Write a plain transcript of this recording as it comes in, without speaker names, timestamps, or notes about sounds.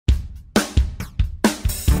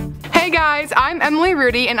Hey guys, I'm Emily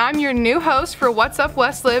Rudy and I'm your new host for What's Up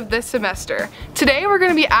West Lib this semester. Today we're going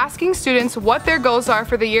to be asking students what their goals are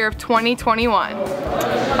for the year of 2021.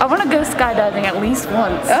 I want to go skydiving at least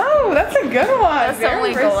once. Oh, that's a good one. That's the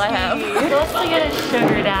only goal I have. Just to get a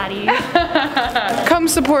sugar daddy. Come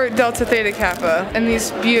support Delta Theta Kappa and these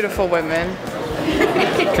beautiful women.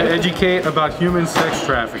 To educate about human sex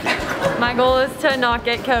trafficking. My goal is to not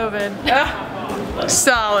get COVID.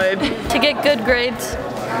 Solid. To get good grades.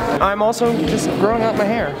 I'm also just growing out my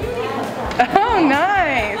hair. Oh,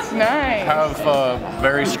 nice, nice. Have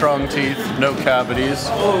very strong teeth, no cavities,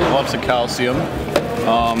 lots of calcium.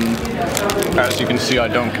 As you can see, I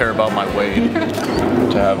don't care about my weight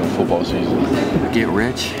to have a football season. Get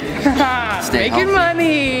rich. Stay Making healthy.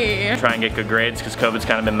 money. Try and get good grades because COVID's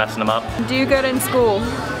kind of been messing them up. Do good in school.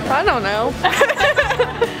 I don't know.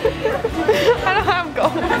 I don't have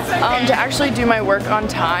goals. To actually do my work on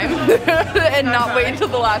time and not wait until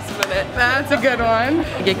the last minute. That's a good one.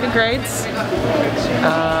 Get good grades,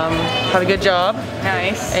 have a good job,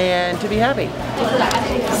 Nice. and to be happy.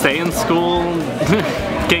 Stay in school,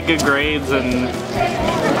 get good grades, and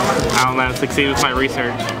I don't know, succeed with my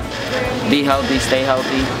research. Be healthy, stay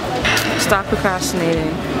healthy. Stop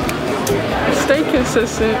procrastinating. Stay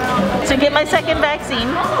consistent. To get my second vaccine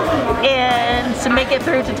and to make it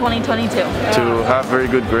through to 2022. To have very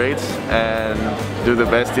good grades and do the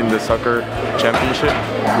best in the soccer championship.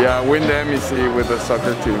 Yeah, win the MEC with the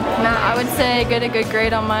soccer team. I would say get a good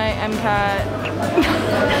grade on my MCAT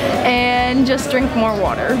and just drink more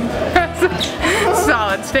water.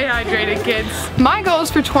 Solid. Stay hydrated, kids. My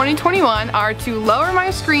goals for 2021 are to lower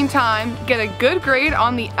my screen time, get a good grade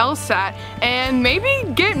on the LSAT, and maybe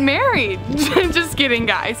get married. Just kidding,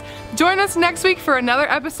 guys. Join us next week for another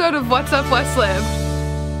episode of What's Up West Lib.